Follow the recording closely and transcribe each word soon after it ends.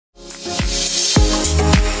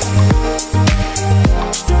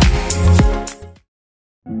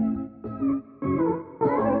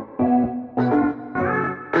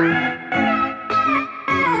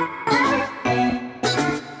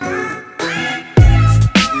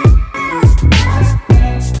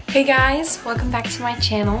Hey guys, welcome back to my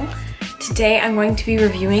channel. Today I'm going to be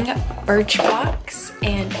reviewing Birchbox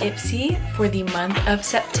and Ipsy for the month of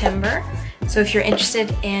September. So if you're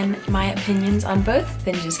interested in my opinions on both,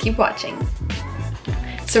 then just keep watching.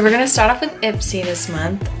 So we're gonna start off with Ipsy this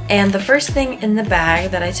month, and the first thing in the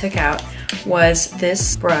bag that I took out was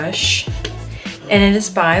this brush, and it is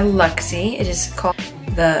by Luxie. It is called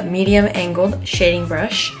the medium angled shading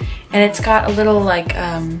brush, and it's got a little like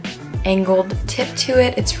angled tip to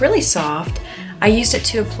it. It's really soft. I used it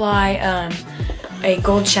to apply a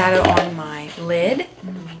gold shadow on my lid,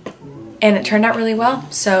 and it turned out really well.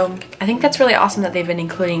 So I think that's really awesome that they've been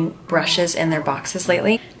including brushes in their boxes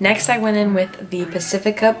lately. Next I went in with the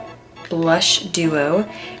Pacifica Blush Duo,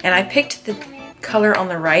 and I picked the color on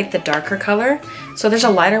the right, the darker color. So there's a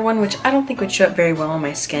lighter one which I don't think would show up very well on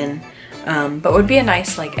my skin, but would be a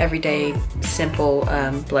nice like everyday simple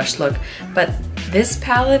blush look. But this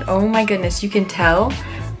palette, oh my goodness, you can tell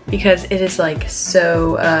because it is like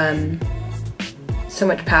so so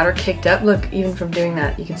much powder kicked up. Look, even from doing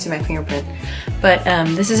that you can see my fingerprint. But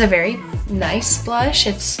this is a very nice blush.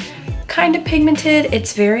 It's kind of pigmented.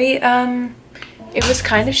 It's very it was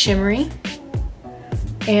kind of shimmery,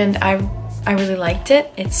 and I really liked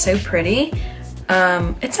it. It's so pretty.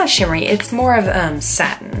 It's not shimmery, it's more of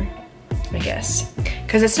satin, I guess,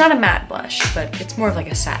 because it's not a matte blush, but it's more of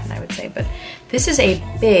like a satin, I would say. But this is a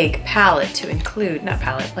big palette to include, not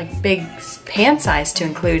palette, like big pan size to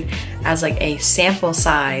include as like a sample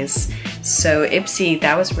size. So Ipsy,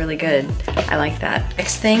 that was really good. I like that.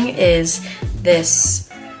 Next thing is this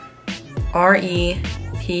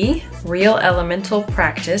REP, Real Elemental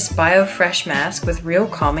Practice Bio Fresh Mask with Real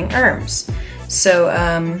Calming Herbs. So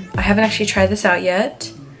I haven't actually tried this out yet.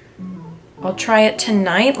 I'll try it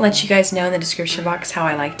tonight, let you guys know in the description box how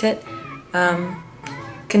I liked it.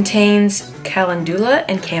 Contains calendula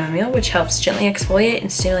and chamomile, which helps gently exfoliate and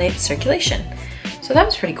stimulate circulation. So that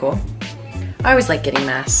was pretty cool. I always like getting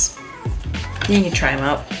masks. You can try them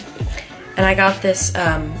out. And I got this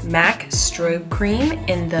MAC strobe cream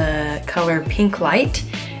in the color Pink Light.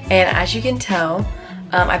 And as you can tell,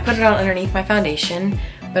 I put it on underneath my foundation,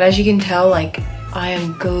 but as you can tell, like, I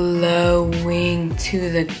am glowing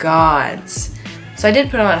to the gods. So I did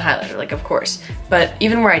put on a highlighter, like, of course, but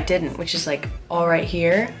even where I didn't, which is like all right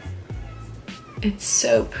here, it's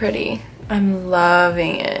so pretty. I'm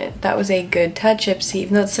loving it. That was a good touch, Ipsy,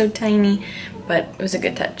 even though it's so tiny, but it was a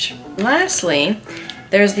good touch. Lastly,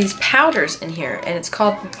 there's these powders in here, and it's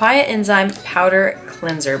called Papaya Enzyme Powder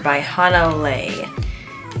Cleanser by Hana Lei.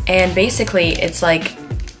 And basically, it's like,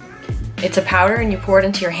 it's a powder and you pour it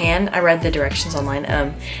into your hand. I read the directions online.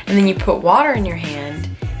 And then you put water in your hand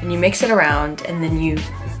and you mix it around, and then you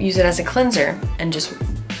use it as a cleanser and just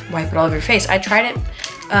wipe it all over your face. I tried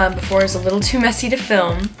it before. It was a little too messy to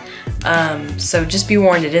film. So just be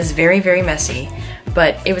warned, it is very, very messy.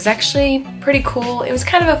 But it was actually pretty cool. It was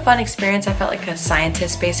kind of a fun experience. I felt like a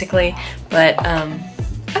scientist basically, but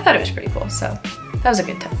I thought it was pretty cool. So that was a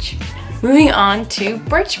good touch. Moving on to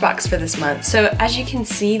Birchbox for this month. So as you can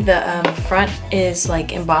see, the front is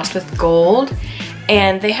like embossed with gold,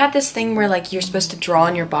 and they had this thing where like you're supposed to draw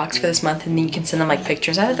on your box for this month and then you can send them like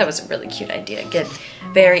pictures. I thought that was a really cute idea. Get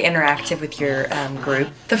very interactive with your group.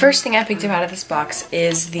 The first thing I picked up out of this box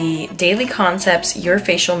is the Daily Concepts Your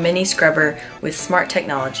Facial Mini Scrubber with Smart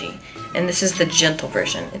Technology. And this is the gentle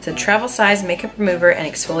version. It's a travel size makeup remover and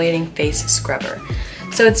exfoliating face scrubber.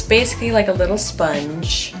 So it's basically like a little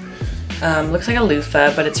sponge. Looks like a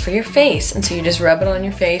loofah, but it's for your face, and so you just rub it on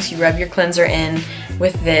your face. You rub your cleanser in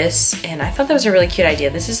with this, and I thought that was a really cute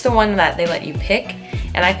idea. This is the one that they let you pick,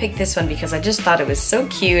 and I picked this one because I just thought it was so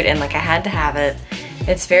cute and like I had to have it.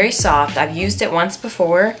 It's very soft. I've used it once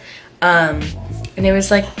before, and it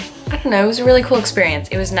was like, I don't know, it was a really cool experience.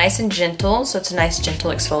 It was nice and gentle, so it's a nice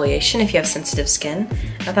gentle exfoliation if you have sensitive skin.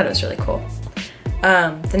 I thought it was really cool.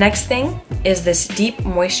 The next thing is this Deep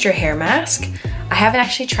Moisture Hair Mask. I haven't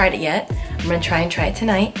actually tried it yet. I'm gonna try it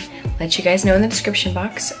tonight. Let you guys know in the description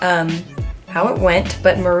box how it went.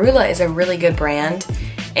 But Marula is a really good brand,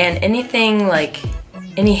 and anything like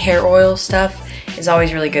any hair oil stuff is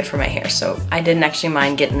always really good for my hair. So I didn't actually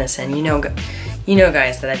mind getting this in. You know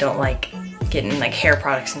guys that I don't like getting like hair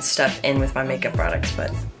products and stuff in with my makeup products,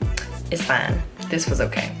 but it's fine. This was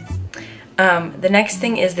okay. The next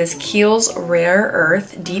thing is this Kiehl's Rare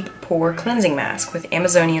Earth Deep Pore Cleansing Mask with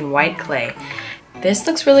Amazonian White Clay. This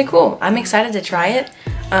looks really cool. I'm excited to try it.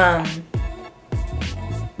 I'm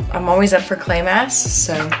always up for clay masks,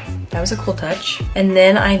 so that was a cool touch. And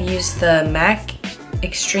then I used the MAC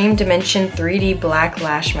Extreme Dimension 3D Black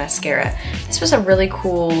Lash Mascara. This was a really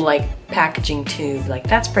cool like packaging tube, like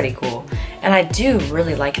that's pretty cool. And I do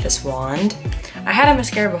really like this wand. I had a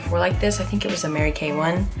mascara before like this, I think it was a Mary Kay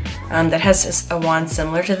one, that has a wand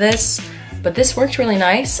similar to this, but this worked really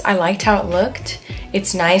nice. I liked how it looked.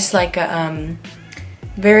 It's nice, like a,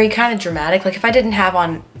 very kind of dramatic. Like if I didn't have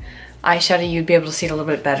on eyeshadow, you'd be able to see it a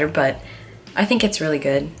little bit better, but I think it's really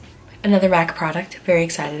good. Another MAC product, very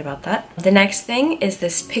excited about that. The next thing is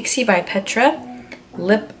this Pixi by Petra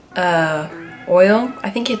lip oil. I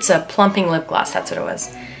think it's a plumping lip gloss, that's what it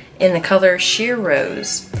was, in the color Sheer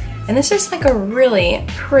Rose. And this is like a really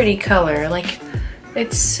pretty color. Like,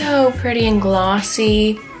 it's so pretty and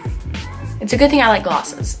glossy. It's a good thing I like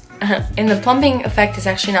glosses. And the plumping effect is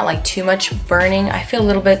actually not like too much burning. I feel a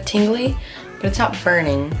little bit tingly, but it's not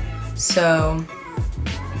burning. So,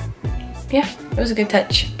 yeah, it was a good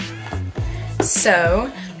touch.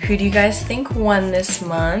 So, who do you guys think won this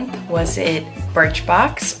month? Was it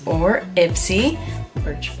Birchbox or Ipsy?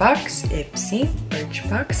 Birchbox, Ipsy,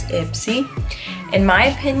 Birchbox, Ipsy. In my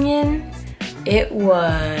opinion, it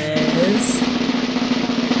was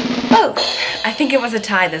both. I think it was a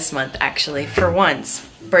tie this month, actually, for once.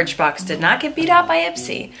 Birchbox did not get beat out by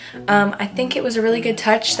Ipsy. I think it was a really good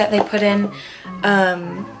touch that they put in.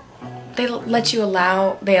 They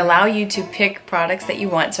allow you to pick products that you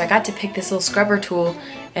want. So I got to pick this little scrubber tool,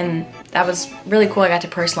 and that was really cool. I got to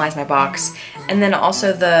personalize my box. And then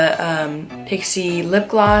also the Pixi lip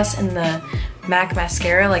gloss and the MAC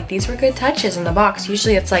mascara, like these were good touches in the box.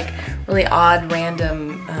 Usually it's like really odd,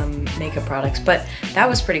 random makeup products, but that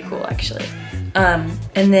was pretty cool actually.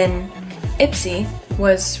 And then Ipsy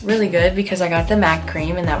was really good because I got the MAC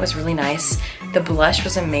cream, and that was really nice. The blush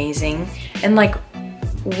was amazing. And like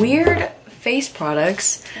weird face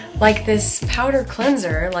products like this powder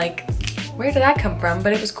cleanser, like where did that come from?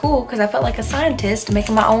 But it was cool because I felt like a scientist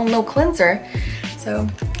making my own little cleanser. So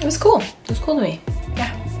it was cool. It was cool to me.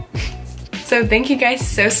 Yeah. So thank you guys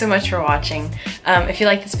so much for watching. If you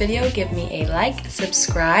like this video, give me a like,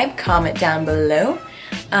 subscribe, comment down below.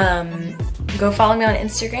 Go follow me on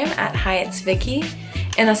Instagram at HiIt'sVicky,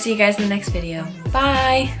 and I'll see you guys in the next video.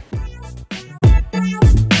 Bye!